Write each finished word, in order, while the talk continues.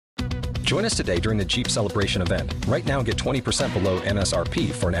Join us today during the Jeep Celebration event. Right now, get 20% below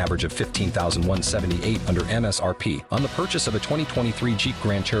MSRP for an average of $15,178 under MSRP on the purchase of a 2023 Jeep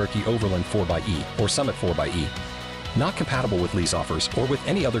Grand Cherokee Overland 4xE or Summit 4xE. Not compatible with lease offers or with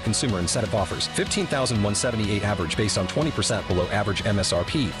any other consumer incentive offers. $15,178 average based on 20% below average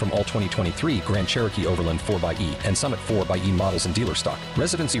MSRP from all 2023 Grand Cherokee Overland 4xE and Summit 4xE models in dealer stock.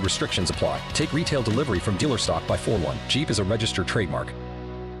 Residency restrictions apply. Take retail delivery from dealer stock by 4/1. Jeep is a registered trademark.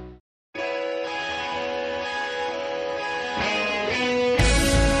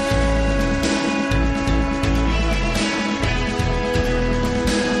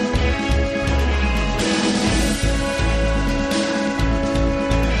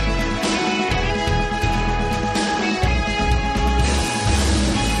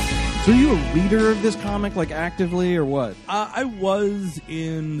 So are you a reader of this comic, like, actively, or what? I was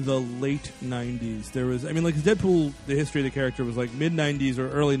in the late 90s. There was, like Deadpool, the history of the character was like mid-90s or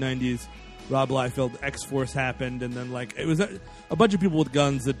early 90s. Rob Liefeld, X-Force happened, and then like it was a bunch of people with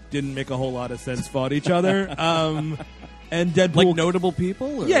guns that didn't make a whole lot of sense fought each other. And Deadpool, like notable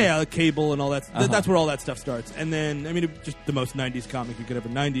people? Or? Yeah, like Cable and all that. That's where all that stuff starts. And then, just the most 90s comic you could have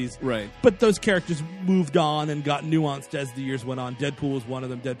in 90s. Right. But those characters moved on and got nuanced as the years went on. Deadpool was one of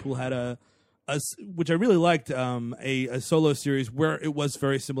them. Deadpool had a which I really liked, a solo series where it was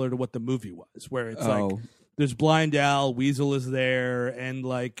very similar to what the movie was, where it's like there's Blind Al, Weasel is there, and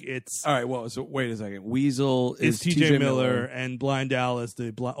like it's... All right, well, so wait a second. Weasel is T.J. Miller, and Blind Al is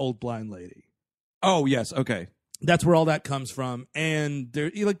the old blind lady. Oh, yes, okay. That's where all that comes from, and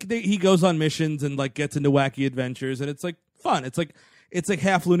he goes on missions and like gets into wacky adventures, and it's like fun. It's like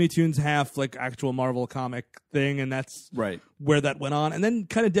half Looney Tunes, half like actual Marvel comic thing, and that's right where that went on. And then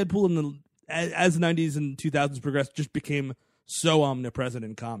kind of Deadpool as the 90s and 2000s progressed, just became so omnipresent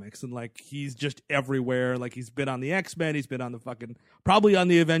in comics, and like he's just everywhere. Like he's been on the X-Men, he's been on the probably on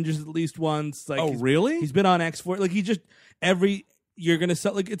the Avengers at least once. Like, oh, really? He's been on X-Force. Like he just you're going to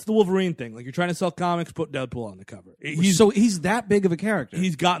sell, like, it's the Wolverine thing. Like, you're trying to sell comics, put Deadpool on the cover. He's that big of a character?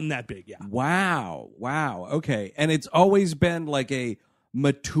 He's gotten that big, yeah. Wow. Okay. And it's always been, like, a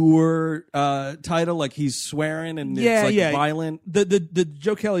mature title? Like, he's swearing and it's, like, violent? The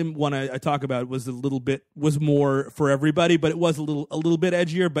Joe Kelly one I talk about was more for everybody, but it was a little bit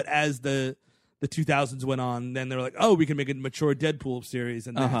edgier. But as the 2000s went on, then they were like, oh, we can make a mature Deadpool series,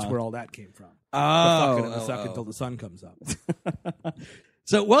 and that's where all that came from. Suck until the sun comes up.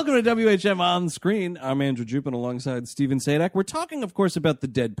 So welcome to WHM On-Screen. I'm Andrew Jupin alongside Steven Sadak. We're talking, of course, about the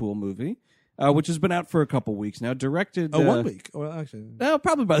Deadpool movie, which has been out for a couple weeks now. Directed... 1 week. Well, actually... No,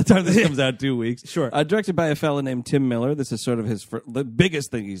 probably by the time this comes out, 2 weeks. Sure. Directed by a fella named Tim Miller. This is sort of the biggest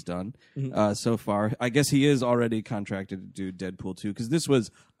thing he's done so far. I guess he is already contracted to do Deadpool 2, because this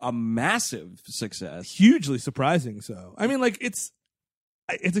was a massive success. Hugely surprising, so.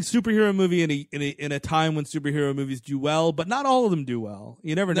 It's a superhero movie in a time when superhero movies do well, but not all of them do well.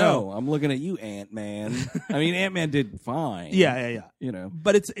 You never know. No, I'm looking at you, Ant-Man. Ant-Man did fine. Yeah. You know,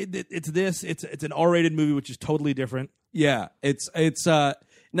 but it's an R-rated movie, which is totally different. Yeah, it's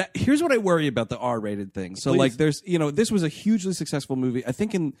now here's what I worry about the R-rated thing. So, like, there's this was a hugely successful movie. I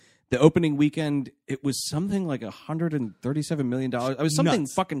think in the opening weekend it was something like $137 million. It was something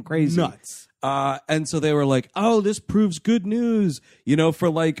fucking crazy. Nuts. And so they were like, oh, this proves good news, for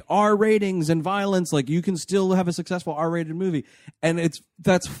like R ratings and violence. Like, you can still have a successful R-rated movie. And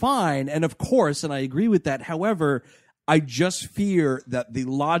that's fine. And of course, and I agree with that. However, I just fear that the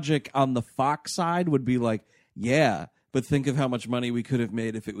logic on the Fox side would be like, yeah, but think of how much money we could have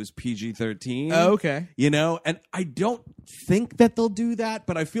made if it was PG-13. Oh, okay. And I don't think that they'll do that,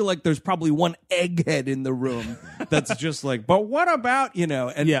 but I feel like there's probably one egghead in the room that's just like, but what about,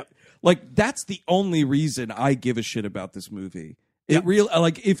 and yep. Like, that's the only reason I give a shit about this movie.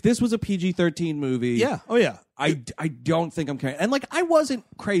 If this was a PG-13 movie, yeah, oh yeah, I don't think I'm caring. And like, I wasn't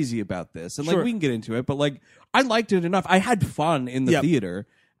crazy about this, and like, we can get into it, but like, I liked it enough. I had fun in the theater.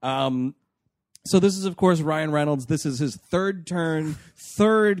 So this is, of course, Ryan Reynolds. This is his third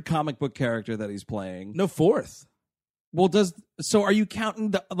comic book character that he's playing. No, fourth. Well, so are you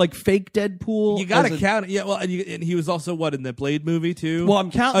counting the fake Deadpool? You got to count it. Yeah, well, and he was also in the Blade movie too? Well, I'm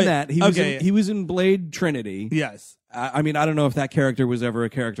counting that. He was in Blade Trinity. Yes. I don't know if that character was ever a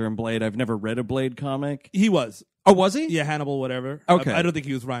character in Blade. I've never read a Blade comic. He was. Oh, was he? Yeah, Hannibal, whatever. Okay. I don't think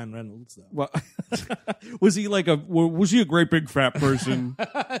he was Ryan Reynolds, though. Well, was he a great big fat person?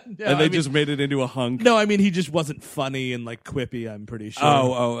 No, they just made it into a hunk? No, he just wasn't funny and like quippy, I'm pretty sure.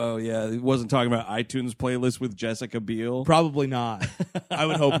 Oh, yeah. He wasn't talking about iTunes playlist with Jessica Biel? Probably not. I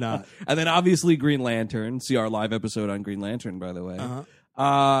would hope not. And then obviously Green Lantern. See our live episode on Green Lantern, by the way. And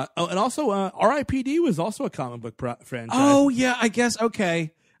also R.I.P.D. was also a comic book franchise. Oh, yeah, I guess.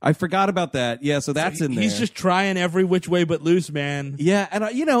 Okay. I forgot about that. Yeah, so that's in there. He's just trying every which way but loose, man. Yeah, and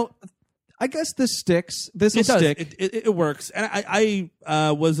I guess this sticks. This will stick. It works. And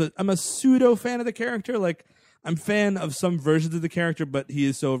I'm a pseudo fan of the character. Like, I'm fan of some versions of the character, but he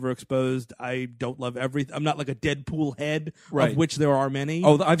is so overexposed. I don't love everything. I'm not like a Deadpool head, of which there are many.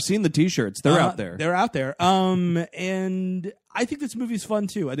 Oh, I've seen the T-shirts. They're out there. They're out there. And I think this movie's fun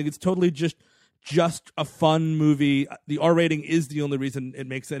too. I think it's totally just a fun movie. The R rating is the only reason it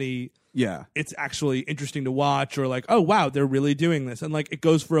makes any. Yeah, it's actually interesting to watch, or like, oh wow, they're really doing this, and like it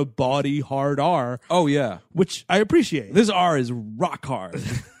goes for a bawdy hard R. Oh yeah, which I appreciate. This R is rock hard.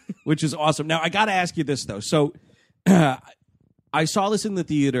 Which is awesome. Now, I got to ask you this, though. So, I saw this in the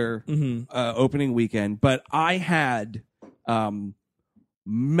theater opening weekend, but I had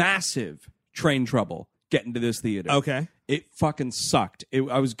massive train trouble getting to this theater. Okay. It fucking sucked.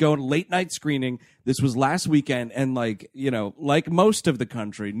 I was going late night screening. This was last weekend, and like most of the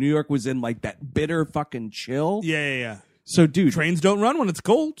country, New York was in like that bitter fucking chill. Yeah. So, dude. Trains don't run when it's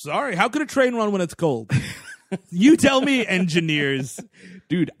cold. Sorry. How could a train run when it's cold? You tell me, engineers.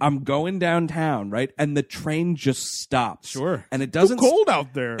 Dude, I'm going downtown, right? And the train just stops. Sure. And it doesn't... It's cold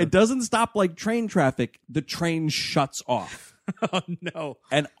out there. It doesn't stop like train traffic. The train shuts off. Oh, no.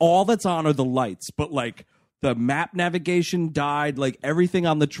 And all that's on are the lights. But like the map navigation died. Like everything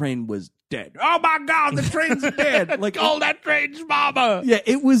on the train was dead. Oh my God, the train's dead. Like, oh, that train's mama. Yeah,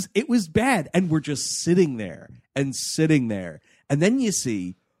 it was bad. And we're just sitting there. And then you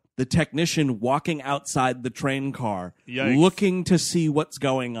see the technician walking outside the train car, looking to see what's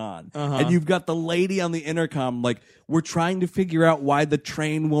going on. And you've got the lady on the intercom, like, we're trying to figure out why the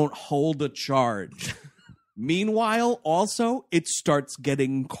train won't hold a charge. Meanwhile, also, it starts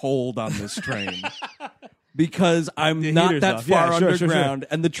getting cold on this train. Because I'm not that far underground,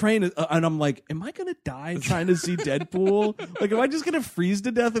 and the train is, and I'm like, am I going to die trying to see Deadpool? Like, am I just going to freeze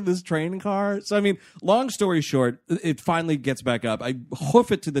to death in this train car? So, I mean, long story short, it finally gets back up. I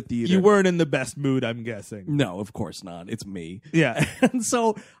hoof it to the theater. You weren't in the best mood, I'm guessing. No, of course not. It's me. Yeah. And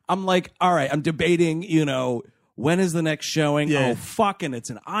so I'm like, all right, I'm debating, when is the next showing? Yeah. Oh, fucking, it's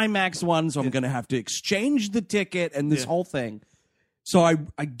an IMAX one, so I'm going to have to exchange the ticket and this whole thing. So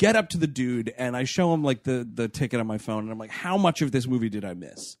I get up to the dude and I show him like the ticket on my phone and I'm like, how much of this movie did I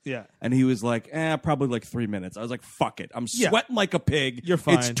miss? Yeah. And he was like, probably like 3 minutes. I was like, fuck it. I'm sweating like a pig. You're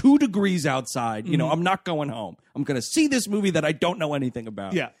fine. It's 2 degrees outside. I'm not going home. I'm going to see this movie that I don't know anything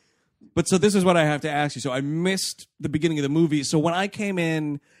about. Yeah. But so this is what I have to ask you. So I missed the beginning of the movie. So when I came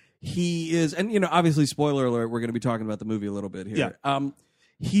in, he is, and obviously spoiler alert, we're going to be talking about the movie a little bit here. Yeah.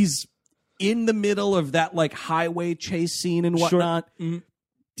 He's in the middle of that like highway chase scene and whatnot. Sure. Mm-hmm.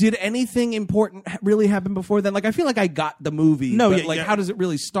 Did anything important really happen before then? Like, I feel like I got the movie. No, but how does it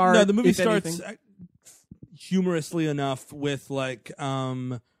really start? No, the movie starts humorously enough with like, I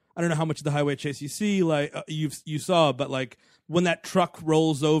don't know how much of the highway chase you see, like you saw, but like when that truck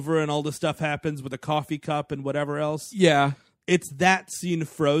rolls over and all the stuff happens with a coffee cup and whatever else. Yeah. It's that scene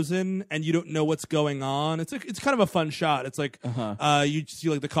frozen, and you don't know what's going on. It's kind of a fun shot. It's like you see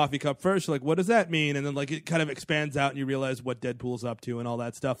like the coffee cup first. You're like, what does that mean? And then like it kind of expands out, and you realize what Deadpool's up to and all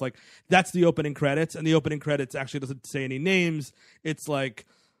that stuff. Like that's the opening credits, and the opening credits actually doesn't say any names. It's like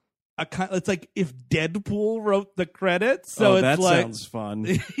it's like if Deadpool wrote the credits. So it's that like, sounds fun.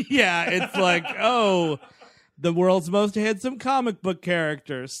 Yeah, it's like the world's most handsome comic book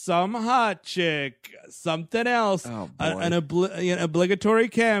character, some hot chick, something else, an obligatory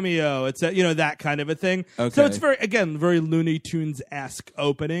cameo. It's that kind of a thing. Okay. So it's very Looney Tunes-esque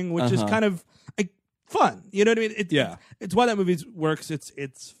opening, which is kind of fun. You know what I mean? It's why that movie works.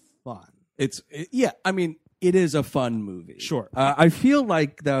 It's fun. I mean, it is a fun movie. Sure. I feel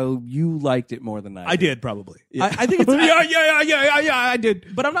like, though, you liked it more than I did. I did, probably. Yeah. I think it's... yeah, I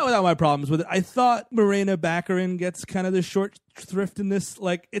did. But I'm not without my problems with it. I thought Morena Baccarin gets kind of the short thrift in this.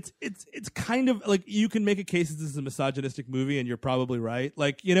 Like, it's kind of... Like, you can make a case that this is a misogynistic movie, and you're probably right.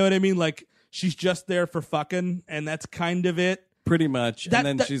 Like, you know what I mean? Like, she's just there for fucking, and that's kind of it. Pretty much. And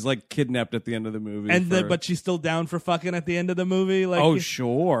then she's like kidnapped at the end of the movie. But she's still down for fucking at the end of the movie. Like, oh,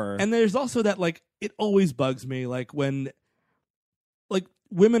 sure. And there's also that, like, it always bugs me, like, when, like,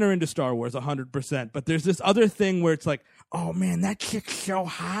 women are into Star Wars 100%, but there's this other thing where it's like, oh man, that chick's so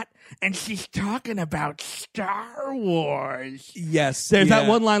hot, and she's talking about Star Wars. Yes. There's that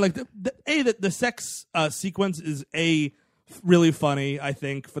one line, like, the sex sequence is really funny, I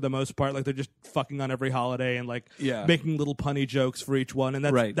think, for the most part. Like, they're just fucking on every holiday and like making little punny jokes for each one, and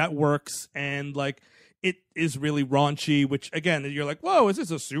that works. And like, it is really raunchy, which again, you're like, whoa, is this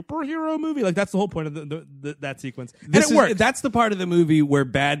a superhero movie? Like that's the whole point of that sequence. And it works. That's the part of the movie where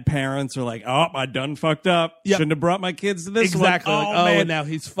bad parents are like, oh, I done fucked up. Yep. Shouldn't have brought my kids to this exactly. one. Like, man. and now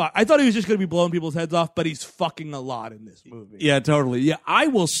he's I thought he was just going to be blowing people's heads off, but he's fucking a lot in this movie. Yeah, totally. Yeah, I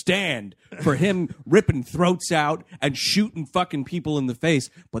will stand for him ripping throats out and shooting fucking people in the face.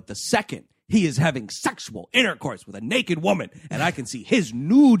 But the second he is having sexual intercourse with a naked woman and I can see his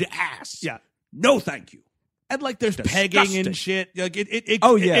nude ass. Yeah. No, thank you. And like there's Disgusting. pegging and shit. Like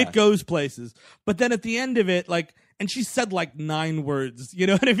it goes places. But then at the end of it, like, and she said like 9 words. You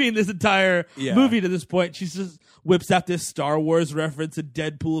know what I mean? This entire movie to this point, she just whips out this Star Wars reference, and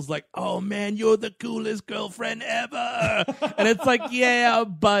Deadpool's like, "Oh man, you're the coolest girlfriend ever." And it's like, yeah,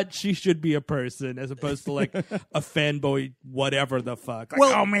 but she should be a person as opposed to like a fanboy, whatever the fuck.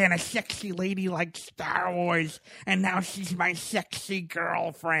 Like, oh man, a sexy lady like Star Wars, and now she's my sexy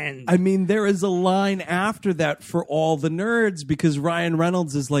girlfriend. I mean, there is a line after that for all the nerds because Ryan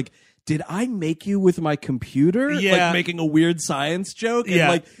Reynolds is like, did I make you with my computer? Yeah. Like making a weird science joke. And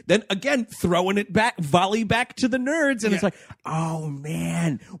like, then again, throwing it back, volley back to the nerds. And it's like, oh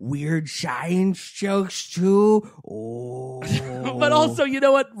man, weird science jokes too. Oh. But also, you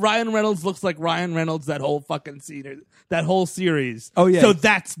know what? Ryan Reynolds looks like Ryan Reynolds that whole fucking scene, that whole series. Oh yeah. So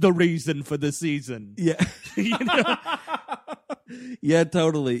that's the reason for the season. Yeah. You know? Yeah,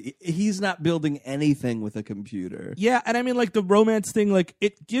 totally. He's not building anything with a computer. Yeah, and I mean, like the romance thing, like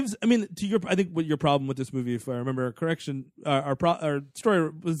it gives. I mean, I think what your problem with this movie, if I remember a correction, our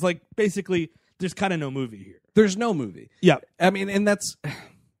story was like basically there's kind of no movie here. There's no movie. Yeah, I mean, and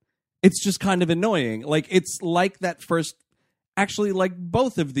it's just kind of annoying. Like it's like that first, actually, like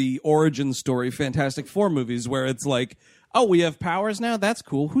both of the origin story Fantastic Four movies, where it's like, oh, we have powers now? That's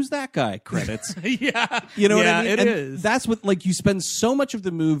cool. Who's that guy? Credits. Yeah. You know what I mean? It is. That's what, like, you spend so much of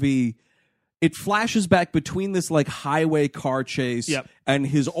the movie, it flashes back between this, like, highway car chase and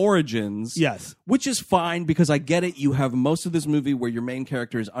his origins. Yes. Which is fine because I get it. You have most of this movie where your main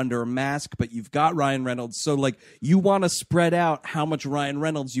character is under a mask, but you've got Ryan Reynolds. So, like, you want to spread out how much Ryan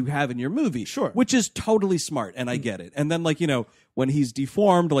Reynolds you have in your movie. Sure. Which is totally smart, and I get it. And then, like, you know, when he's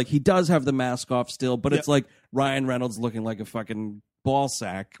deformed, like, he does have the mask off still, but it's like Ryan Reynolds looking like a fucking ball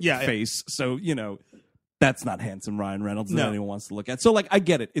sack face. So, you know, that's not handsome Ryan Reynolds that anyone wants to look at. So, like, I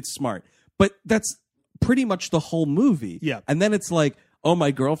get it. It's smart. But that's pretty much the whole movie. Yeah. And then it's like, oh,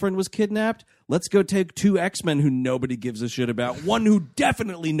 my girlfriend was kidnapped? Let's go take 2 X-Men who nobody gives a shit about. One who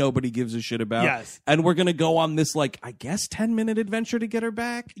definitely nobody gives a shit about. Yes. And we're going to go on this, like, I guess 10-minute adventure to get her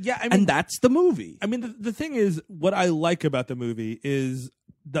back. Yeah, I mean, and that's the movie. I mean, the thing is, what I like about the movie is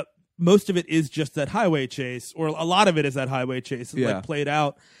that most of it is just that highway chase, or a lot of it is that highway chase, like played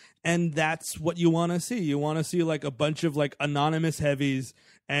out. And that's what you want to see. You want to see like a bunch of like anonymous heavies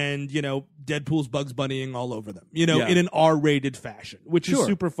and, you know, Deadpool's Bugs Bunnying all over them, you know, in an R-rated fashion, which is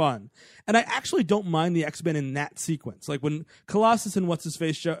super fun. And I actually don't mind the X-Men in that sequence. Like when Colossus and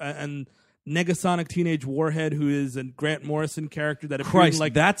What's-His-Face show, and Negasonic Teenage Warhead, who is a Grant Morrison character that appeared in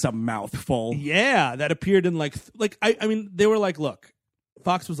like... that's a mouthful. Yeah, that appeared in like I mean, they were like, look,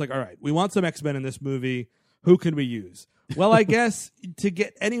 Fox was like, all right, we want some X-Men in this movie. Who can we use? Well, I guess to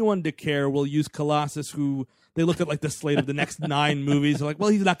get anyone to care, we'll use Colossus, who they look at like the slate of the next 9 movies. They're like, well,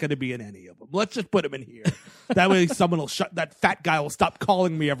 he's not going to be in any of them. Let's just put him in here. That way someone will that fat guy will stop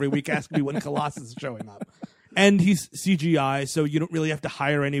calling me every week asking me when Colossus is showing up. And he's CGI, so you don't really have to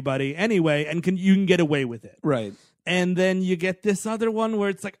hire anybody anyway, and you can get away with it. Right. And then you get this other one where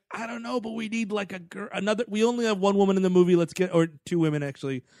it's like, I don't know, but we need like another. We only have 1 woman in the movie. Let's get, or 2 women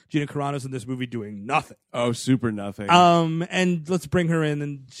actually. Gina Carano's in this movie doing nothing. Oh, super nothing. And let's bring her in,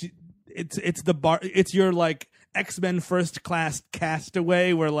 and it's your like X-Men First Class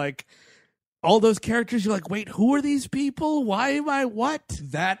Castaway, where like all those characters, you're like, wait, who are these people? Why am I what?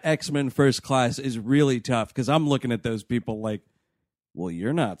 That X-Men First Class is really tough because I'm looking at those people like, well,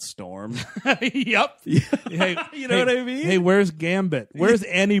 you're not Storm. Yep. Hey, you know what I mean? Hey, where's Gambit? Where's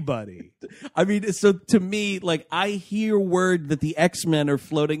anybody? I mean, so to me, like, I hear word that the X-Men are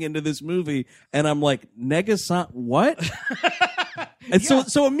floating into this movie, and I'm like, Negason, what? And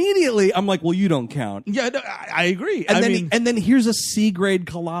so immediately I'm like, well, you don't count. Yeah, no, I agree. And then here's a C-grade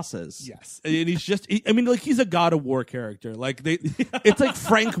Colossus. Yes, and he's just. I mean, like he's a God of War character. Like it's like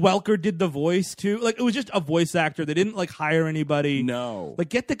Frank Welker did the voice too. Like it was just a voice actor. They didn't like hire anybody. No, like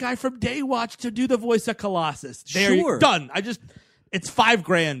get the guy from Daywatch to do the voice of Colossus. Sure, done. It's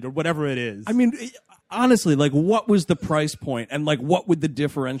 $5,000 or whatever it is. I mean, honestly, like, what was the price point, and like, what would the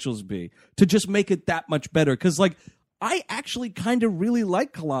differentials be to just make it that much better? Because like, I actually kind of really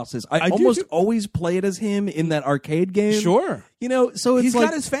like Colossus. I do almost too. always play it as him in that arcade game. Sure. You know, so it's He's like,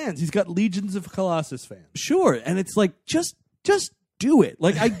 got his fans. He's got legions of Colossus fans. sure. And it's like, just do it.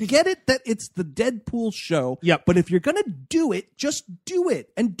 Like, I get it that it's the Deadpool show. Yep. But if you're going to do it, just do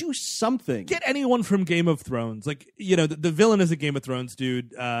it and do something. Get anyone from Game of Thrones. Like, you know, the villain is a Game of Thrones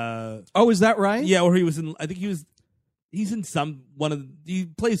dude. Oh, is that right? Yeah, or he was in, I think he's in he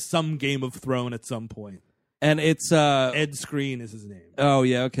plays some Game of Thrones at some point. And it's Ed Screen is his name. oh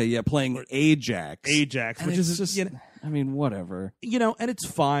yeah, okay, yeah, playing Ajax. Ajax, And which it's is just, you know, I mean, whatever. and it's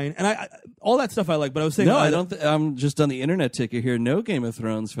fine. And I all that stuff I like, but I was saying No, I don't. I'm just on the internet ticker here. No Game of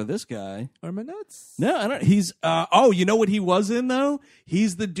Thrones for this guy. Are my nuts? No, I don't. He's oh, you know what he was in though?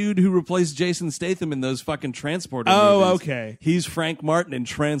 He's the dude who replaced Jason Statham in those fucking Transporter movies. Okay. He's Frank Martin in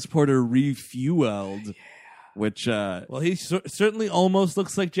Transporter Refueled, which Well, he certainly almost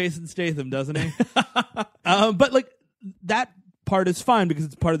looks like Jason Statham, doesn't he? But like that part is fine because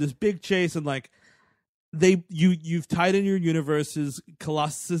it's part of this big chase, and like you've tied in your universes,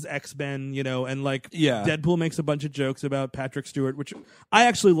 Colossus' X-Men, and like Deadpool makes a bunch of jokes about Patrick Stewart, which I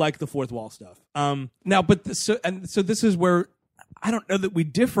actually like the fourth wall stuff. now, but so this is where I don't know that we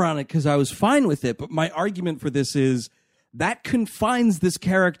differ on it because I was fine with it, but my argument for this is that confines this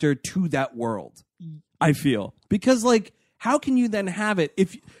character to that world. I feel because like how can you then have it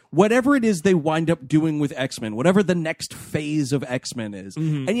if whatever it is they wind up doing with X-Men, whatever the next phase of X-Men is,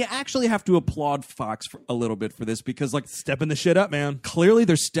 and you actually have to applaud Fox for a little bit for this because like Stepping the shit up, man. clearly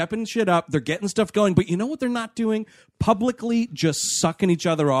they're stepping shit up, they're getting stuff going, but you know what they're not doing? Publicly just sucking each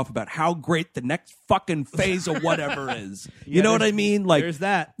other off about how great the next fucking phase of whatever is. You know what I mean? Like there's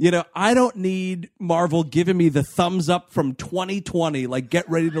that. I don't need Marvel giving me the thumbs up from 2020. Like, get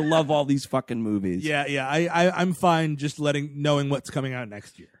ready to love all these fucking movies. Yeah. I'm fine just knowing what's coming out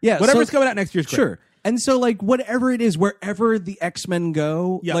next year. Yeah, whatever's so- coming out next year is great. Sure. And so, like, whatever it is, wherever the X-Men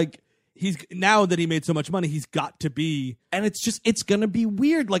go, Yeah. like, He's now that he made so much money, he's got to be. and it's going to be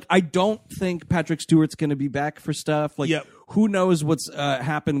weird. Like, I don't think Patrick Stewart's going to be back for stuff. Like, Yep. who knows what's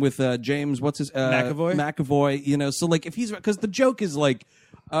happened with James, what's his... McAvoy? McAvoy, so, like, if he's... Because the joke is, like,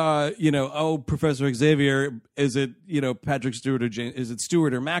 oh, Professor Xavier, is it, Patrick Stewart or James... Is it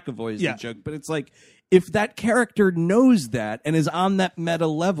Stewart or McAvoy is Yeah. the joke? But it's like, if that character knows that and is on that meta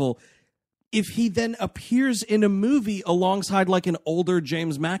level... If he then appears in a movie alongside like an older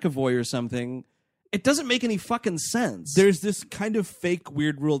James McAvoy or something, it doesn't make any fucking sense. There's this kind of fake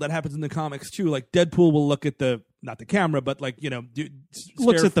weird rule that happens in the comics too. Like Deadpool will look at not the camera, but like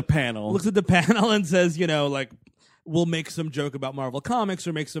Looks at the panel. looks at the panel and says, like we'll make some joke about Marvel Comics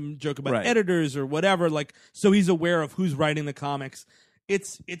or make some joke about Right. editors or whatever. Like so he's aware of who's writing the comics.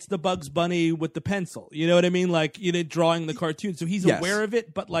 It's the Bugs Bunny with the pencil. You know what I mean? Like drawing the cartoon. So he's Yes. aware of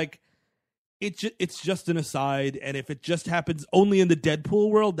it, but like. It's just an aside, and if it just happens only in the Deadpool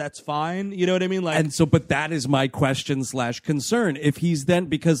world, that's fine. You know what I mean? Like, And so, but that is my question / concern. If he's then,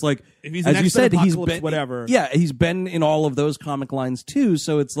 because like, if he's as an you said, X-Men he's Apocalypse, been, whatever. Yeah, he's been in all of those comic lines too.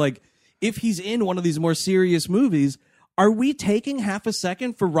 So it's like, if he's in one of these more serious movies, are we taking half a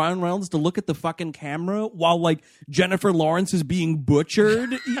second for Ryan Reynolds to look at the fucking camera while like Jennifer Lawrence is being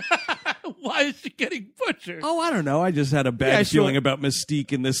butchered? Why is she getting butchered? Oh, I don't know. I just had a bad Yeah, sure. feeling about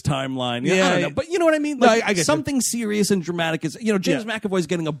Mystique in this timeline. Yeah, I don't know. But you know what I mean? No, Like, I get you. something serious and dramatic is, James Yeah. McAvoy's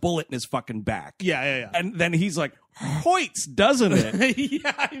getting a bullet in his fucking back. Yeah. And then he's like, hoits, doesn't it?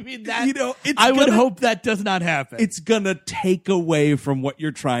 Yeah, I mean that. It's I would gonna- hope that does not happen. It's gonna take away from what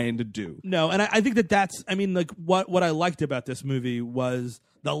you're trying to do. No, and I think that's. I mean, like what I liked about this movie was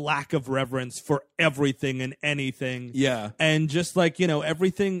the lack of reverence for everything and anything. Yeah. and just like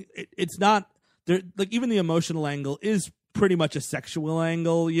everything. It's not there. Like even the emotional angle is pretty much a sexual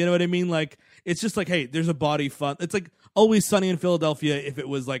angle. You know what I mean? Like it's just like, hey, there's a body fun. It's like Always Sunny in Philadelphia if it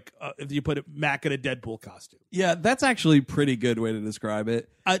was like if you put Mac in a Deadpool costume. Yeah, that's actually a pretty good way to describe it.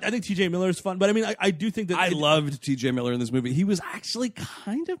 I think T.J. Miller is fun, but I mean, I do think that I loved T.J. Miller in this movie. He was actually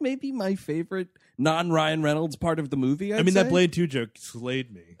kind of maybe my favorite non-Ryan Reynolds part of the movie, I'd say. that Blade 2 joke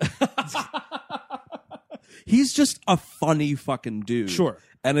slayed me. He's just a funny fucking dude. Sure.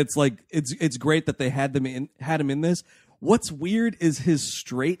 And it's like it's great that they had him in this. What's weird is his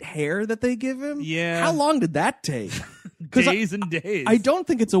straight hair that they give him. Yeah. How long did that take? 'Cause Days and days. I don't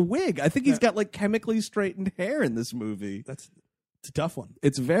think it's a wig. I think he's got like chemically straightened hair in this movie. It's a tough one.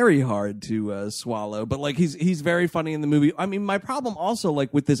 It's very hard to swallow, but like he's very funny in the movie. I mean, my problem also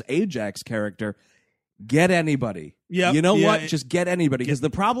like with this Ajax character, get anybody. Yep. You know Yeah. what? Just get anybody. Because the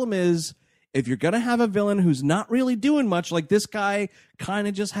problem is, if you're gonna have a villain who's not really doing much, like this guy kind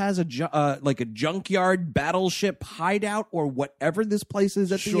of just has like a junkyard battleship hideout or whatever this place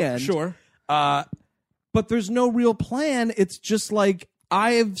is at the end. Sure. but there's no real plan. It's just like,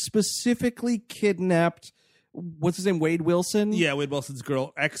 I have specifically kidnapped, what's his name, Wade Wilson? Yeah, Wade Wilson's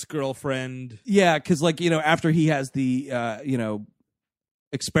ex-girlfriend. Yeah, because like, after he has the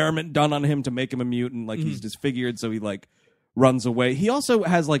experiment done on him to make him a mutant, like he's disfigured, so he like runs away. He also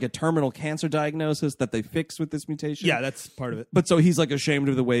has like a terminal cancer diagnosis that they fix with this mutation. Yeah, that's part of it. But so he's like ashamed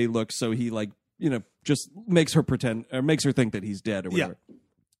of the way he looks, so he like, just makes her pretend, or makes her think that he's dead or whatever. Yeah.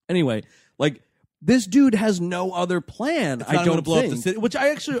 Anyway, like, this dude has no other plan. I don't blow think. Up the city, which I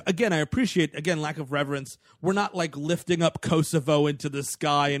actually, again, I appreciate. Again, lack of reverence. We're not like lifting up Kosovo into the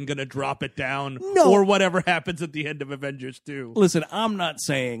sky and going to drop it down, or whatever happens at the end of Avengers 2. Listen, I'm not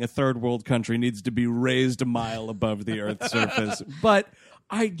saying a third world country needs to be raised a mile above the Earth's surface, but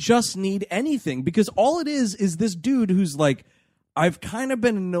I just need anything, because all it is this dude who's like, I've kind of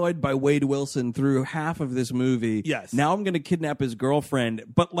been annoyed by Wade Wilson through half of this movie. Yes. Now I'm going to kidnap his girlfriend,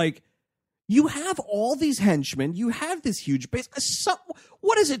 but like, you have all these henchmen. You have this huge base.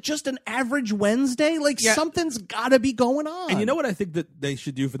 What is it? Just an average Wednesday? Like, something's got to be going on. And you know what I think that they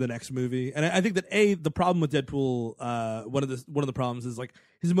should do for the next movie? And I think that the problem with Deadpool, one of the problems is like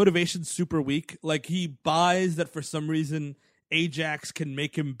his motivation's super weak. Like, he buys that for some reason Ajax can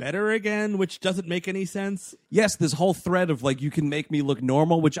make him better again, which doesn't make any sense. Yes, this whole thread of like, you can make me look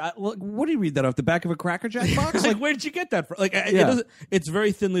normal, which what do you read that off the back of a Cracker Jack box? Like, where did you get that from? Like, it's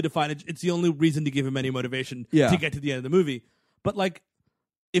very thinly defined. It's the only reason to give him any motivation to get to the end of the movie. But like,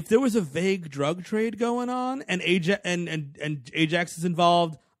 if there was a vague drug trade going on and Ajax is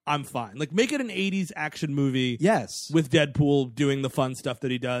involved, I'm fine. Like, make it an 80s action movie. Yes, with Deadpool doing the fun stuff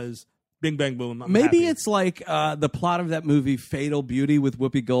that he does. Bing, bang, boom. I'm Maybe happy. It's like the plot of that movie Fatal Beauty with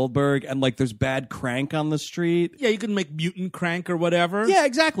Whoopi Goldberg, and like there's bad crank on the street. Yeah, you can make mutant crank or whatever. Yeah,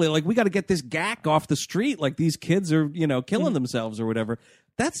 exactly. Like, we got to get this gack off the street. Like, these kids are, killing themselves or whatever.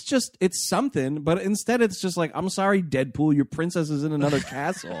 That's just, it's something. But instead it's just like, I'm sorry, Deadpool, your princess is in another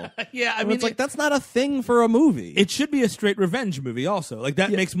castle. Yeah, I mean, mean, it's like, that's not a thing for a movie. It should be a straight revenge movie also. Like, that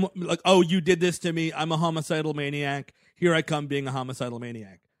makes more, like, oh, you did this to me. I'm a homicidal maniac. Here I come being a homicidal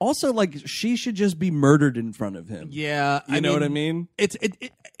maniac. Also, like, she should just be murdered in front of him. Yeah, you know what I mean.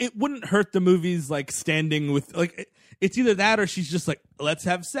 It wouldn't hurt the movies like standing with like it's either that or she's just like, let's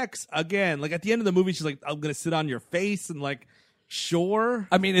have sex again. Like, at the end of the movie, she's like, I'm gonna sit on your face, and like, sure.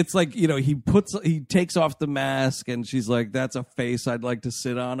 I mean, it's like, he takes off the mask and she's like, that's a face I'd like to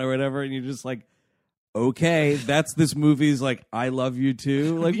sit on or whatever, and you're just like, okay, that's this movie's like, I love you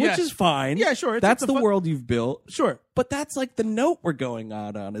too, like, which is fine. Yeah, sure. That's the world you've built. Sure. But that's like the note we're going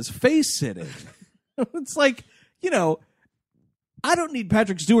out on is face sitting. It's like, I don't need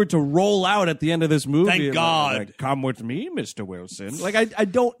Patrick Stewart to roll out at the end of this movie. Thank God. Like, come with me, Mr. Wilson. Like, I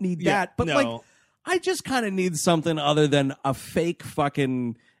don't need that. But like, I just kind of need something other than a fake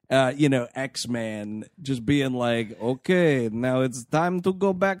fucking X-Man just being like, okay, now it's time to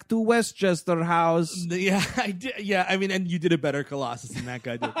go back to Westchester House. Yeah, I did. Yeah, I mean, and you did a better Colossus than that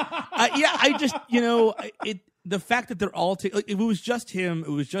guy did. I just, the fact that they're all, like, if it was just him,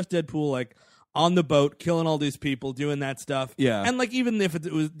 it was just Deadpool, like, on the boat, killing all these people, doing that stuff. Yeah. And like, even if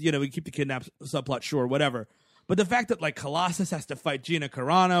it was, we keep the kidnap subplot, sure, whatever. But the fact that like Colossus has to fight Gina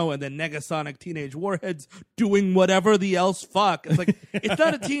Carano and then Negasonic Teenage Warheads doing whatever the else fuck, it's like, it's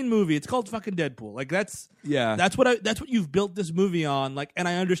not a teen movie. It's called fucking Deadpool. Like, that's what you've built this movie on. Like, and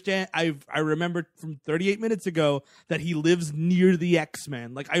I understand. I remember from 38 minutes ago that he lives near the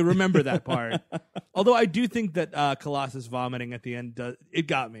X-Men. Like, I remember that part. Although I do think that Colossus vomiting at the end it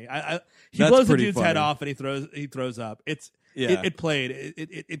got me. He blows the dude's head off and he throws up. It played.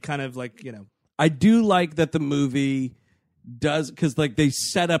 It kind of like, I do like that the movie does, because like they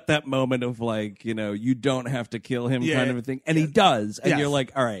set up that moment of like, you don't have to kill him kind of a thing, and he does, and you're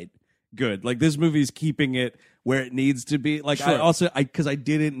like, all right, good. Like, this movie's keeping it where it needs to be. Like, sure. because I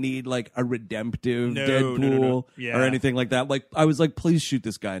didn't need like a redemptive Deadpool or anything like that. Like, I was like, please shoot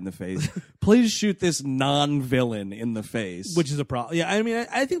this guy in the face. Please shoot this non-villain in the face. Which is a problem. Yeah, I mean,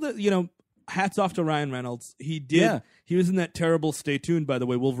 I think that, hats off to Ryan Reynolds. He did. Yeah. He was in that terrible Stay Tuned, by the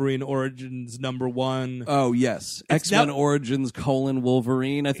way, Wolverine Origins #1. Oh, yes. X-Men Origins :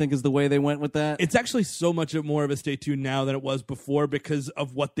 Wolverine, I think is the way they went with that. It's actually so much more of a Stay Tuned now than it was before because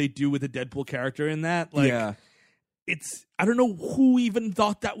of what they do with the Deadpool character in that. Like, I don't know who even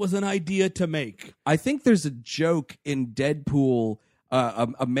thought that was an idea to make. I think there's a joke in Deadpool,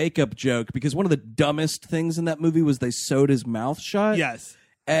 a makeup joke, because one of the dumbest things in that movie was they sewed his mouth shut. Yes.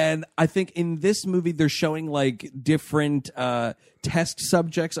 And I think in this movie, they're showing like different test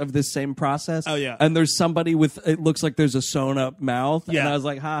subjects of this same process. Oh, yeah. And there's somebody with, it looks like there's a sewn up mouth. Yeah. And I was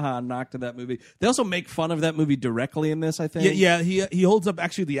like, haha, knock to that movie. They also make fun of that movie directly in this, I think. Yeah, he holds up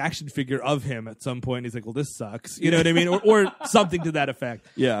actually the action figure of him at some point. He's like, well, this sucks. You know what I mean? Or something to that effect.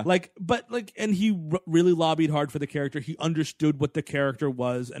 Yeah. And he really lobbied hard for the character. He understood what the character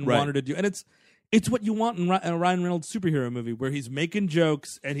was and wanted to do. And it's what you want in a Ryan Reynolds superhero movie, where he's making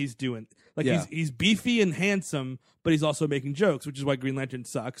jokes and he's doing he's beefy and handsome, but he's also making jokes, which is why Green Lantern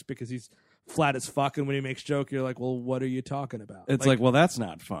sucks, because he's flat as fuck, and when he makes joke, you're like, well, what are you talking about? It's like, well, that's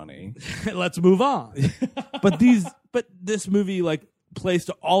not funny. Let's move on. but this movie like plays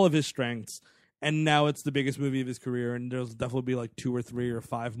to all of his strengths, and now it's the biggest movie of his career, and there'll definitely be like 2 or 3 or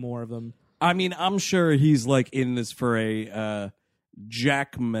 5 more of them. I mean, I'm sure he's like in this for a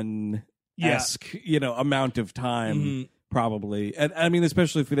Jackman-esque, amount of time, probably. And I mean,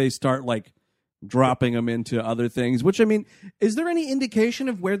 especially if they start like dropping him into other things, which, I mean, is there any indication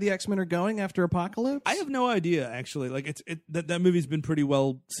of where the X-Men are going after Apocalypse? I have no idea, actually. Like, that movie's been pretty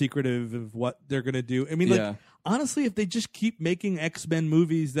well secretive of what they're going to do. I mean, honestly, if they just keep making X-Men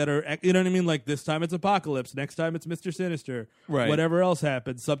movies that are, you know what I mean? Like, this time it's Apocalypse, next time it's Mr. Sinister, right? Whatever else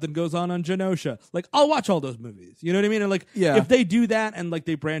happens, something goes on Genosha. Like, I'll watch all those movies. You know what I mean? And like, if they do that and like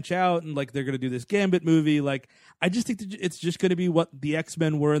they branch out and like they're going to do this Gambit movie, like, I just think that it's just going to be what the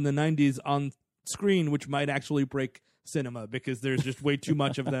X-Men were in the 90s on screen, which might actually break cinema because there's just way too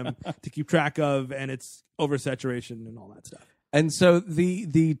much of them to keep track of, and it's oversaturation and all that stuff. And so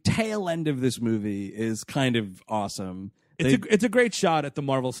the tail end of this movie is kind of awesome. It's a great shot at the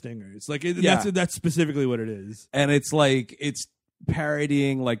Marvel Stingers. Like that's specifically what it is. And it's like it's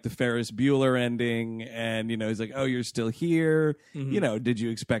parodying like the Ferris Bueller ending, and he's like, "Oh, you're still here." Did you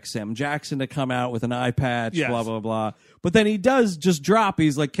expect Sam Jackson to come out with an eye patch? Yes. Blah blah blah. But then he does just drop.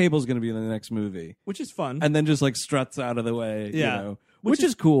 He's like, "Cable's going to be in the next movie," which is fun, and then just like struts out of the way. Yeah. Which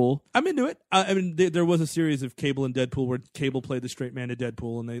is cool. I'm into it. I mean, there was a series of Cable and Deadpool where Cable played the straight man to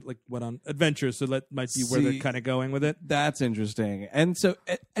Deadpool, and they like went on adventures. So that might be where they're kind of going with it. That's interesting. And so,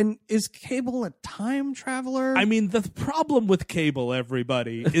 and is Cable a time traveler? I mean, the problem with Cable,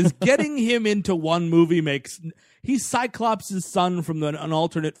 everybody, is getting him into one movie he's Cyclops' son from an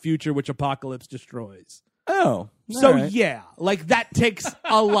alternate future which Apocalypse destroys. Oh, so right. Yeah, like that takes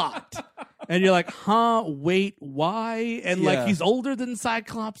a lot. And you're like, huh, wait, why? And like, he's older than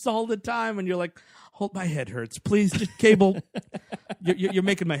Cyclops all the time. And you're like, hold, my head hurts. Please, just Cable. You're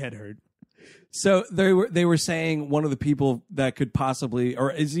making my head hurt. So they were saying one of the people that could possibly,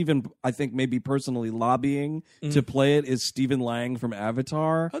 or is even, I think, maybe personally lobbying to play it is Stephen Lang from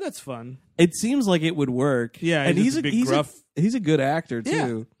Avatar. Oh, that's fun. It seems like it would work. Yeah, and he's a good actor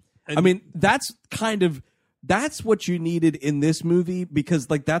too. Yeah. I mean, that's what you needed in this movie, because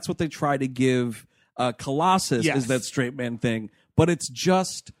like that's what they try to give Colossus is that straight man thing, but it's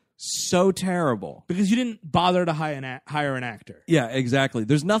just so terrible because you didn't bother to hire an actor. Yeah, exactly.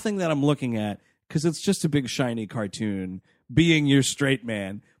 There's nothing that I'm looking at because it's just a big shiny cartoon being your straight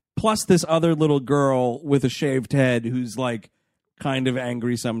man, plus this other little girl with a shaved head who's like kind of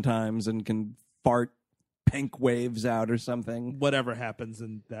angry sometimes and can fart pink waves out or something. Whatever happens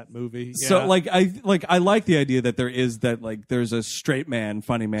in that movie. Yeah. So I like the idea that there's a straight man,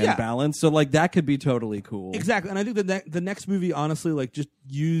 funny man balance. So like that could be totally cool. Exactly. And I think that the next movie, honestly, like just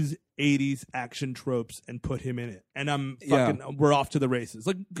use 80s action tropes and put him in it. And we're off to the races.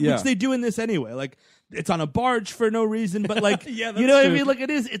 Like which they do in this anyway. Like it's on a barge for no reason, but like you know what I mean? Like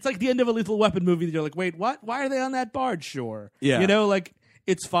it's like the end of a Lethal Weapon movie that you're like, wait, what? Why are they on that barge? Sure. Yeah. You know, like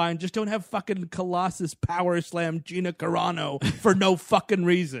it's fine. Just don't have fucking Colossus power slam Gina Carano for no fucking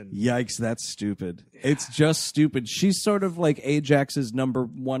reason. Yikes, that's stupid. It's just stupid. She's sort of like Ajax's number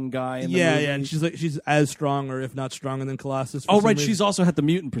one guy in the movie. Yeah, and she's as strong, or if not stronger than Colossus. Oh, right. She's also had the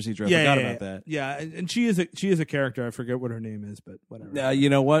mutant procedure. I forgot about that. Yeah, and she is a character. I forget what her name is, but whatever. You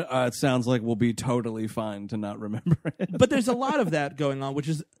know what? It sounds like we'll be totally fine to not remember it. But there's a lot of that going on, which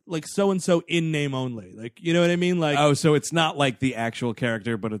is like so and so in name only. Like, you know what I mean? Like, oh, so it's not like the actual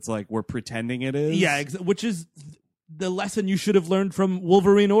character, but it's like we're pretending it is. Yeah, which is the lesson you should have learned from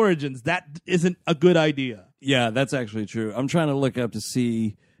Wolverine Origins. That isn't a good idea. Yeah, that's actually true. I'm trying to look up to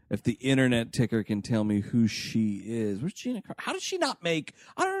see if the internet ticker can tell me who she is. Where's Gina Carano? How does she not make...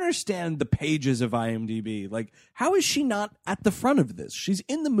 I don't understand the pages of IMDb. Like, how is she not at the front of this? She's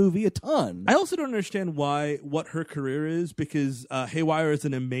in the movie a ton. I also don't understand what her career is, because Haywire is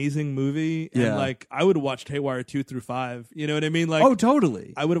an amazing movie. And, like, I would have watched Haywire 2 through 5. You know what I mean? Like, oh,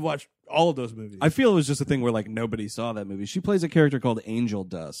 totally. I would have watched all of those movies. I feel it was just a thing where like nobody saw that movie. She plays a character called Angel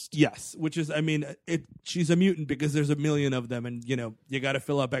Dust. Yes, which is, I mean, she's a mutant because there's a million of them, and you got to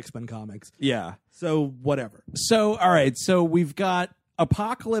fill up X-Men comics. Yeah. So whatever. So all right, so we've got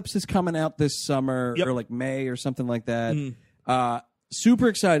Apocalypse is coming out this summer Yep. or like May or something like that. Super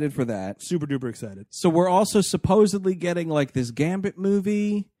excited for that. Super duper excited. So we're also supposedly getting like this Gambit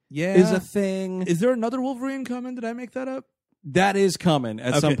movie. Yeah, is a thing. Is there another Wolverine coming? Did I make that up? That is coming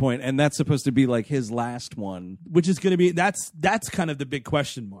at some point, and that's supposed to be like his last one, which is going to be that's kind of the big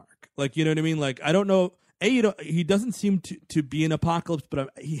question mark. Like, you know what I mean? Like, I don't know. He doesn't seem to be in Apocalypse, but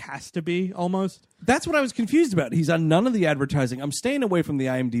he has to be almost. That's what I was confused about. He's on none of the advertising. I'm staying away from the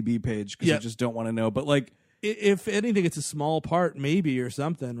IMDb page because I just don't want to know. But like, if anything, it's a small part, maybe or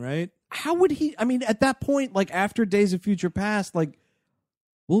something, right? How would he? I mean, at that point, like after Days of Future Past, like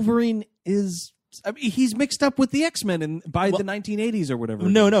Wolverine is. I mean, he's mixed up with the X-Men by the 1980s or whatever.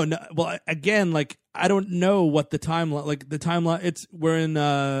 No. Well, again, like I don't know what the timeline. Like the timeline, we're in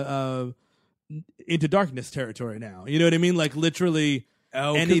Into Darkness territory now. You know what I mean? Like literally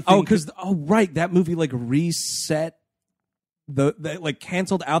anything. Right, that movie like reset the like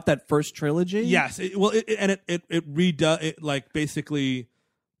canceled out that first trilogy. Yes, it redoes it. Like basically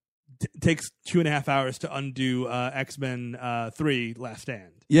takes 2.5 hours to undo X-Men 3 Last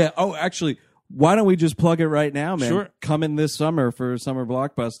Stand. Yeah. Oh, actually. Why don't we just plug it right now, man? Sure. Coming this summer for Summer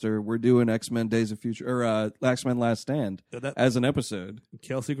Blockbuster, we're doing X-Men Days of Future or X-Men Last Stand as an episode.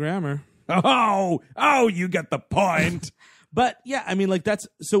 Kelsey Grammer. Oh, you get the point. But yeah, I mean, like that's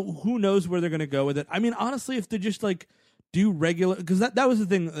so. Who knows where they're going to go with it? I mean, honestly, if they just like do regular, because that was the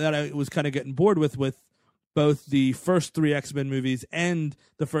thing that I was kind of getting bored with both the first 3 X-Men movies and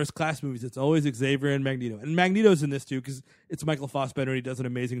the First Class movies. It's always Xavier and Magneto. And Magneto's in this too because it's Michael Fassbender. He does an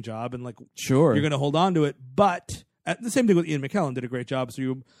amazing job. And like, sure, you're going to hold on to it. But the same thing with Ian McKellen, did a great job. So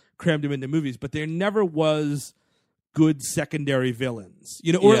you crammed him into movies. But there never was good secondary villains,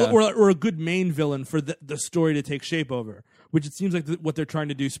 or a good main villain for the story to take shape over, which it seems like what they're trying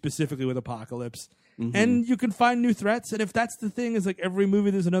to do specifically with Apocalypse. Mm-hmm. And you can find new threats. And if that's the thing, is like every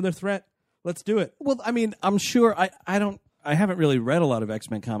movie there's another threat. Let's do it. Well, I mean, I'm sure I haven't really read a lot of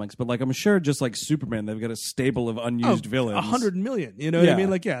X-Men comics, but like I'm sure just like Superman, they've got a stable of unused villains. 100 million. You know what I mean?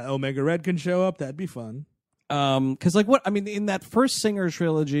 Like, yeah, Omega Red can show up. That'd be fun. Because like what I mean in that first Singer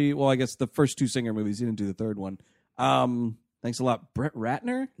trilogy, well, I guess the first 2 Singer movies, he didn't do the third one. Thanks a lot, Brett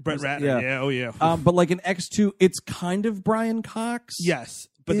Ratner. Yeah. Oh yeah. But like in X2, it's kind of Brian Cox. Yes,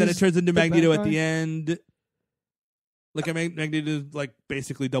 but then it turns into Magneto at the end. Like Magneto like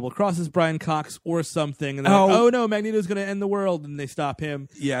basically double crosses Brian Cox or something, and they're like, oh no, Magneto's going to end the world, and they stop him.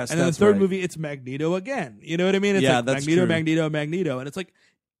 Yes, and then the third movie, it's Magneto again. You know what I mean? It's like that's Magneto, true. Magneto, and it's like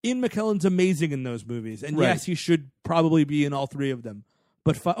Ian McKellen's amazing in those movies, and yes, he should probably be in all 3 of them.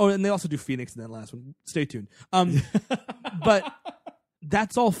 But and they also do Phoenix in that last one. Stay tuned. But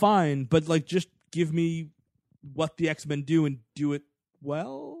that's all fine. But like, just give me what the X-Men do and do it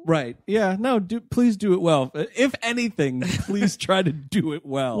well. Right. Yeah. No. Please do it well. If anything, please try to do it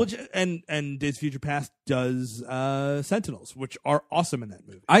well. Which and Days of Future Past does Sentinels, which are awesome in that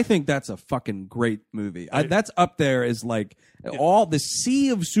movie. I think that's a fucking great movie. That's up there as like all the sea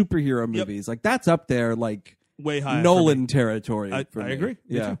of superhero movies. Like that's up there like way high Nolan territory. I agree.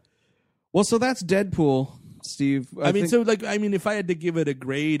 Yeah. Well, so that's Deadpool. Steve, I mean, if I had to give it a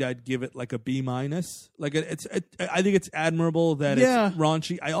grade, I'd give it like a B-. Like I think it's admirable that it's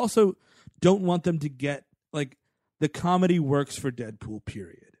raunchy. I also don't want them to get like the comedy works for Deadpool.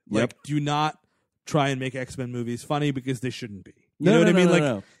 Period. Like, do not try and make X-Men movies funny because they shouldn't be. You know what I mean?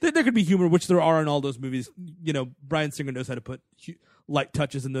 No. There could be humor, which there are in all those movies. You know, Bryan Singer knows how to put light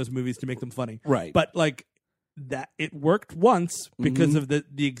touches in those movies to make them funny. Right. But like. That it worked once because of the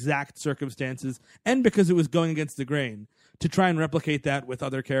exact circumstances and because it was going against the grain. To try and replicate that with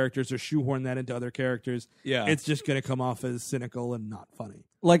other characters or shoehorn that into other characters, it's just going to come off as cynical and not funny.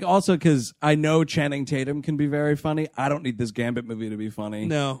 Like also because I know Channing Tatum can be very funny. I don't need this Gambit movie to be funny.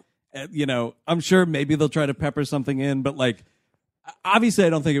 No. I'm sure maybe they'll try to pepper something in, but like obviously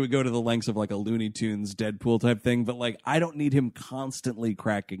I don't think it would go to the lengths of like a Looney Tunes Deadpool type thing, but like I don't need him constantly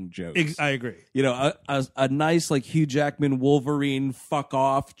cracking jokes. I agree. A nice like Hugh Jackman Wolverine fuck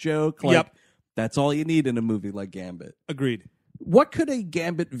off joke. Like that's all you need in a movie like Gambit. Agreed. What could a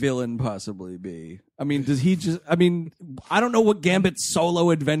Gambit villain possibly be? I mean, does he just I don't know what Gambit's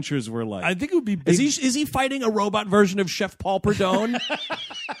solo adventures were like. I think it would be big. Is he fighting a robot version of Chef Paul Perdone?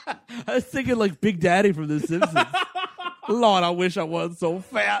 I was thinking like Big Daddy from The Simpsons. Lord, I wish I wasn't so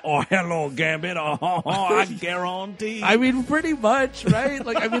fat. Oh, hello, Gambit. I guarantee. I mean, pretty much, right?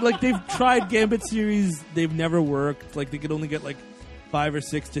 Like, they've tried Gambit series. They've never worked. Like, they could only get, like, 5 or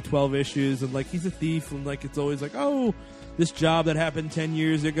 6 to 12 issues, and like he's a thief, and like it's always like, oh, this job that happened 10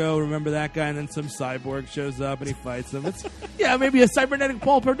 years ago, remember that guy? And then some cyborg shows up and he fights him. It's maybe a cybernetic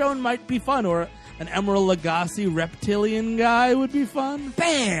Paul Perdone might be fun, or an Emerald Lagasse reptilian guy would be fun.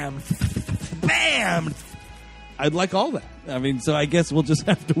 Bam, bam. I'd like all that. I mean, so I guess we'll just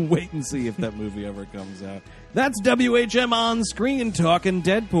have to wait and see if that movie ever comes out. That's WHM On Screen talking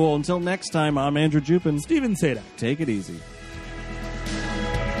Deadpool. Until next time, I'm Andrew Jupin. Steven Sadak. Take it easy.